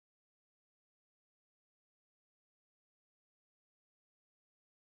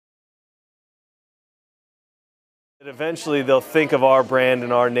Eventually they'll think of our brand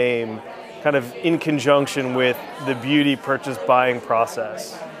and our name kind of in conjunction with the beauty purchase buying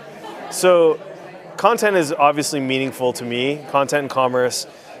process. So content is obviously meaningful to me, content and commerce.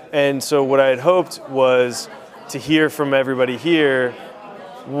 And so what I had hoped was to hear from everybody here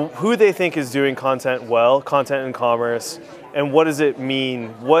who they think is doing content well, content and commerce, and what does it mean?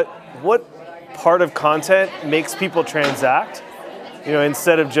 What part of content makes people transact,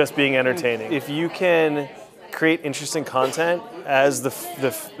 instead of just being entertaining? If you can create interesting content as the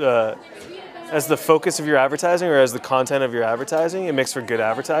focus of your advertising or as the content of your advertising, it makes for good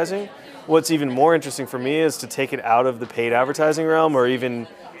advertising. What's even more interesting for me is to take it out of the paid advertising realm or even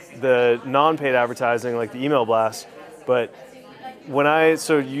the non-paid advertising like the email blast. But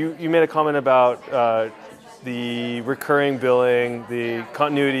so you made a comment about the recurring billing, the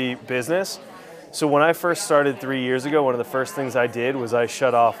continuity business. So when I first started 3 years ago, one of the first things I did was I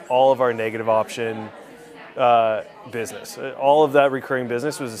shut off all of our negative option business. All of that recurring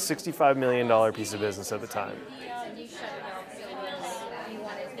business was a $65 million piece of business at the time. You shut it off because you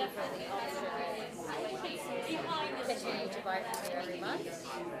wanted people in the option continue to buy from you every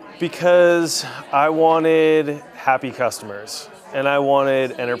month? Because I wanted happy customers and I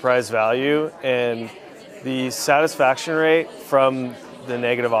wanted enterprise value, and the satisfaction rate from the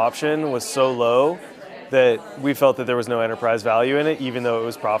negative option was so low that we felt that there was no enterprise value in it, even though it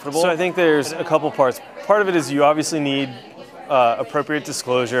was profitable. So I think there's a couple parts. Part of it is you obviously need appropriate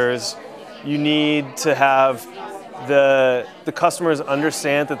disclosures. You need to have the customers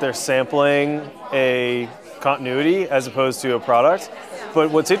understand that they're sampling a continuity as opposed to a product.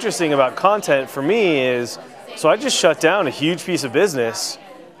 But what's interesting about content for me is, so I just shut down a huge piece of business.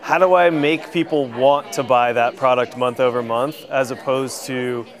 How do I make people want to buy that product month over month as opposed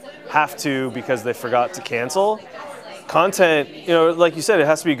to have to because they forgot to cancel? Content, like you said, it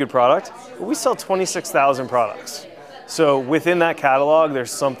has to be a good product. But we sell 26,000 products. So within that catalog,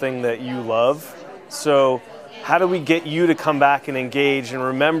 there's something that you love. So how do we get you to come back and engage and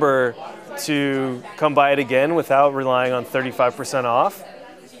remember to come buy it again without relying on 35% off?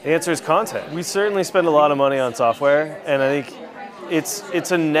 The answer is content. We certainly spend a lot of money on software, and I think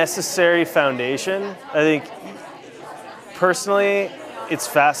it's a necessary foundation. I think personally, it's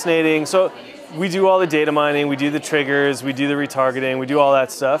fascinating. So we do all the data mining, we do the triggers, we do the retargeting, we do all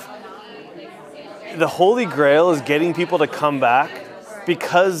that stuff. The holy grail is getting people to come back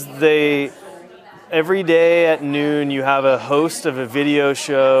because every day at noon you have a host of a video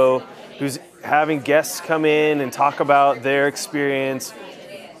show who's having guests come in and talk about their experience.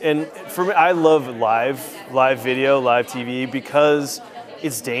 And for me, I love live video, live TV, because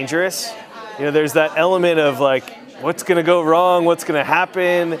it's dangerous. There's that element of like, what's gonna go wrong, what's gonna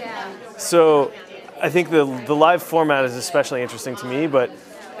happen. So I think the live format is especially interesting to me, but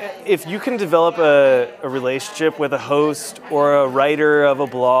if you can develop a relationship with a host or a writer of a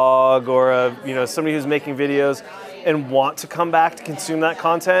blog or somebody who's making videos and want to come back to consume that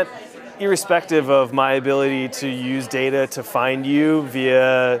content, irrespective of my ability to use data to find you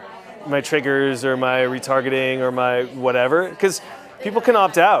via my triggers or my retargeting or my whatever, because people can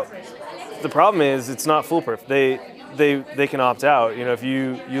opt out. The problem is it's not foolproof. They can opt out. If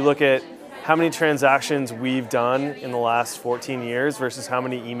you look at how many transactions we've done in the last 14 years versus how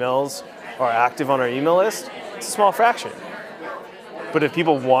many emails are active on our email list, it's a small fraction. But if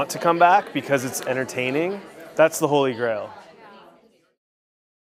people want to come back because it's entertaining, that's the holy grail.